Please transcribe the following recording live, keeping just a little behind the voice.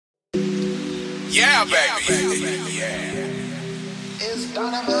Yeah, baby. Yeah. It's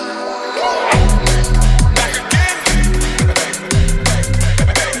Dynamite. Back again.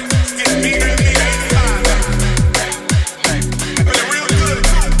 Getting bigger and bigger each time. Feeling real good.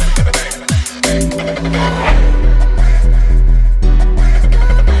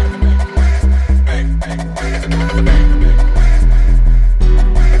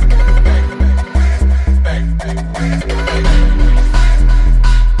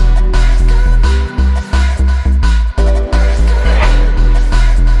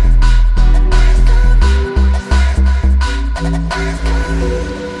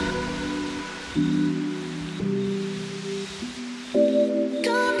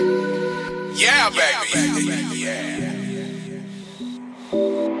 Yeah, baby. Yeah.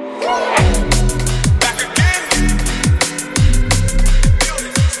 Back again.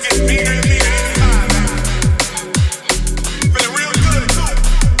 Getting bigger and bigger each time. Feeling real good.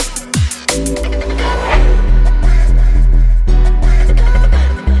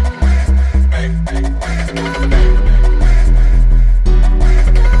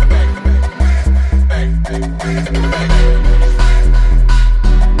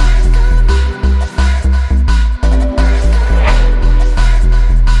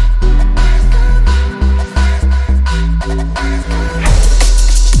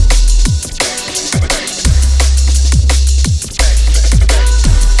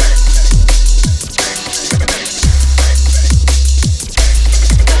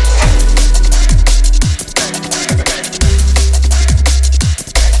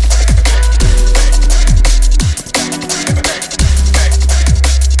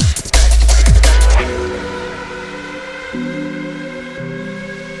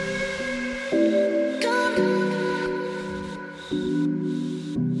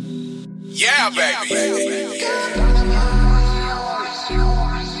 Yeah, baby.